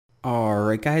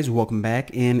Alright guys, welcome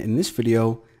back, and in this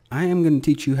video I am going to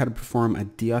teach you how to perform a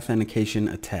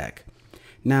deauthentication attack.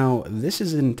 Now this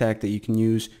is an attack that you can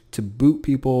use to boot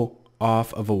people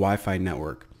off of a Wi-Fi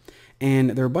network, and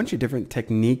there are a bunch of different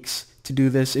techniques to do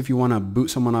this if you want to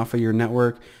boot someone off of your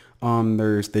network.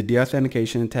 There's the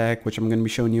deauthentication attack, which I'm going to be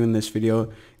showing you in this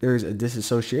video. There's a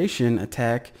disassociation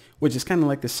attack, which is kind of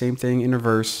like the same thing in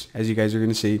reverse, as you guys are going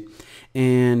to see.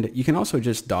 And you can also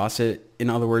just DOS it.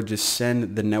 In other words, just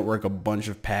send the network a bunch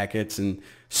of packets and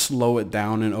slow it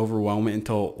down and overwhelm it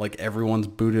until like everyone's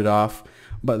booted off.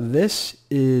 But this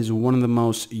is one of the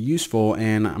most useful,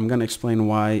 and I'm going to explain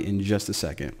why in just a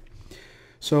second.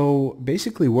 So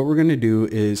basically what we're going to do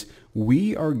is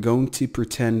we are going to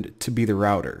pretend to be the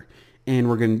router. And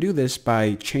we're going to do this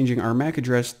by changing our MAC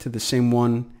address to the same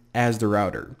one as the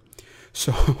router.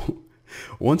 So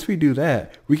once we do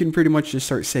that, we can pretty much just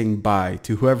start saying bye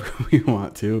to whoever we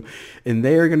want to. And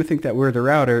they are going to think that we're the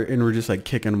router and we're just like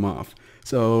kicking them off.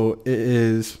 So it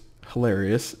is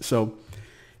hilarious. So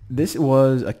this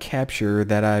was a capture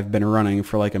that I've been running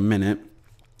for like a minute.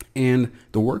 And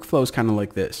the workflow is kind of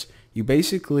like this. You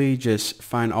basically just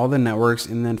find all the networks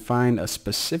and then find a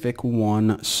specific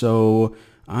one. So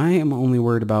I am only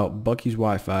worried about Bucky's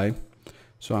Wi-Fi.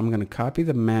 So I'm going to copy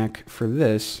the MAC for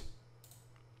this.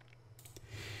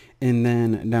 And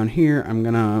then down here, I'm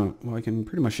going to, well, I can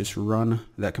pretty much just run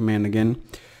that command again.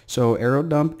 So arrow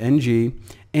dump ng.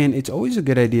 And it's always a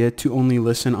good idea to only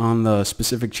listen on the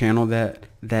specific channel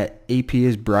that AP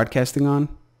is broadcasting on.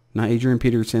 Not Adrian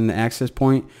Peterson, the access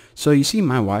point. So you see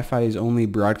my Wi-Fi is only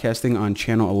broadcasting on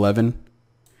channel 11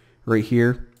 right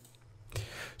here.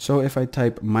 So if I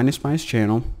type minus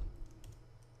channel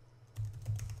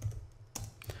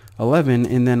 11,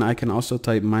 and then I can also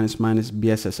type minus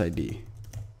BSSID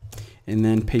and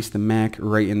then paste the MAC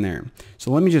right in there.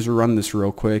 So let me just run this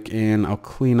real quick and I'll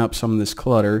clean up some of this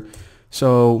clutter.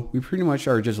 So we pretty much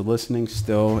are just listening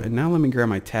still. And now let me grab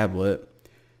my tablet.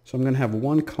 So I'm going to have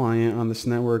one client on this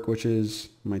network, which is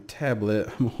my tablet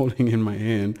I'm holding in my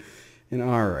hand. And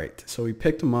all right, so we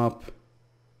picked them up.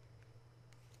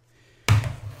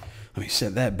 Let me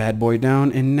set that bad boy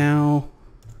down, and now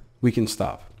we can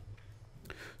stop.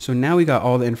 So now we got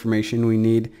all the information we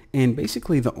need, and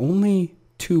basically the only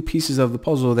two pieces of the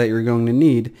puzzle that you're going to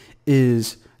need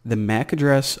is the MAC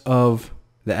address of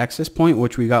the access point,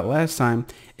 which we got last time,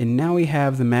 and now we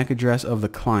have the MAC address of the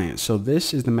client. So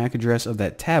this is the MAC address of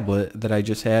that tablet that I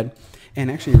just had. And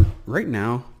actually right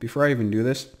now, before I even do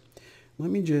this,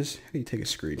 let me just, how do you take a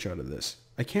screenshot of this?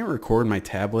 I can't record my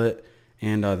tablet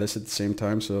and this at the same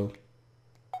time, so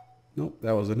nope,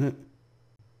 that wasn't it.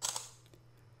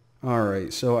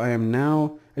 Alright, so I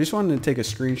just wanted to take a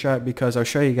screenshot because I'll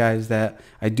show you guys that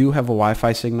I do have a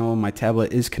Wi-Fi signal. My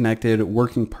tablet is connected,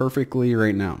 working perfectly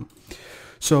right now.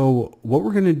 So what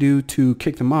we're going to do to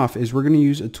kick them off is we're going to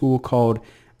use a tool called,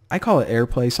 I call it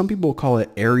AirPlay. Some people call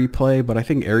it AirPlay, but I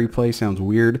think AirPlay sounds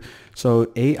weird.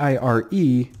 So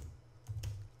AIRE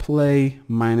play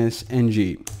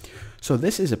 -ng. So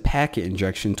this is a packet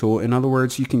injection tool. In other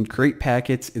words, you can create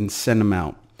packets and send them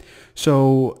out.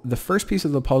 So the first piece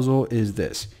of the puzzle is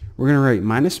this. We're going to write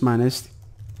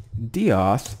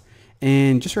 -Deauth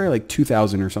and just write like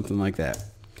 2000 or something like that.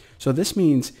 So this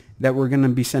means that we're going to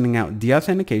be sending out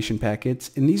deauthentication packets,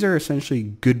 and these are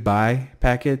essentially goodbye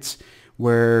packets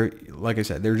where, like I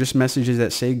said, they're just messages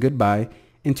that say goodbye,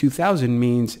 and 2000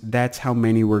 means that's how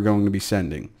many we're going to be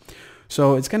sending.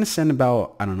 So it's going to send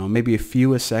about, I don't know, maybe a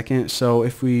few a second. So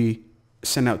if we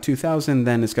send out 2000,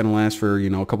 then it's going to last for,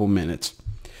 a couple minutes.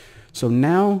 So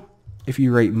now if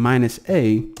you write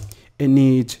 -A, it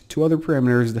needs two other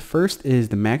parameters. The first is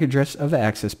the MAC address of the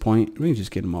access point. Let me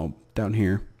just get them all down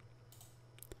here.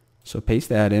 So paste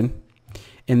that in.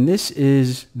 And this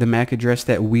is the MAC address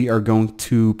that we are going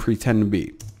to pretend to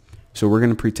be. So we're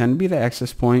going to pretend to be the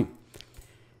access point.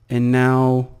 And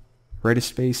now write a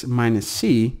space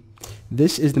 -C.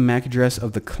 This is the MAC address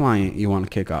of the client you want to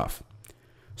kick off.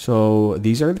 So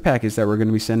these are the packets that we're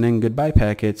going to be sending, goodbye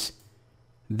packets.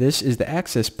 This is the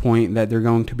access point that they're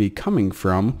going to be coming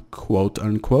from, quote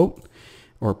unquote,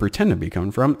 or pretend to be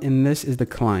coming from. And this is the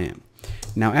client.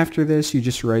 Now after this, you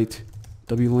just write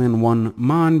WLAN1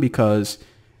 mon because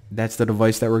that's the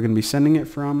device that we're going to be sending it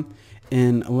from.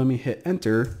 And let me hit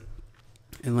enter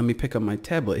and let me pick up my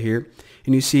tablet here.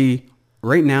 And you see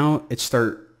right now it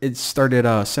started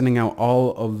sending out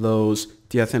all of those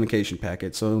deauthentication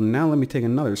packets. So now let me take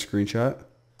another screenshot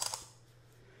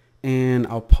and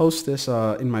I'll post this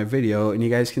in my video, and you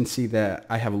guys can see that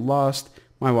I have lost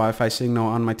my Wi-Fi signal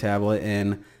on my tablet and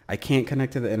I can't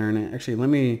connect to the internet. Actually, let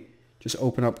me just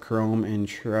open up Chrome and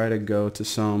try to go to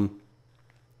some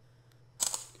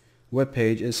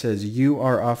webpage, it says you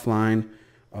are offline.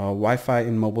 Wi-Fi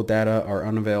and mobile data are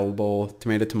unavailable.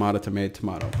 Tomato, tomato, tomato,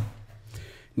 tomato.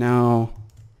 Now,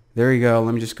 there you go.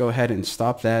 Let me just go ahead and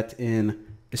stop that. And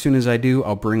as soon as I do,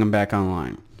 I'll bring them back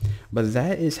online. But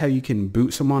that is how you can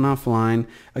boot someone offline.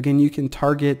 Again, you can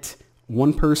target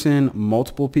one person,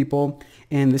 multiple people.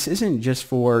 And this isn't just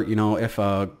for, if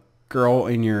a girl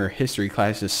in your history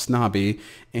class is snobby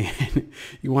and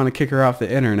you want to kick her off the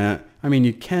internet. I mean,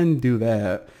 you can do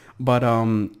that. But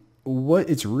what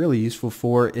it's really useful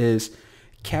for is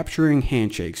capturing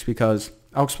handshakes, because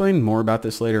I'll explain more about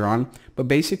this later on. But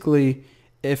basically,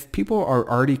 if people are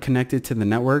already connected to the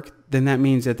network, then that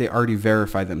means that they already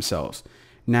verified themselves.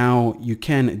 Now you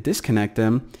can disconnect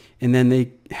them and then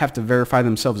they have to verify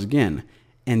themselves again.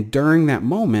 And during that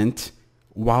moment,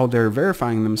 while they're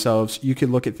verifying themselves, you could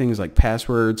look at things like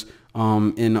passwords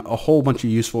and a whole bunch of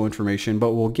useful information,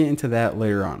 but we'll get into that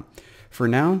later on. For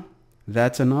now,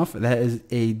 that's enough. That is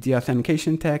a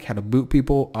deauthentication attack, how to boot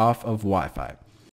people off of Wi-Fi.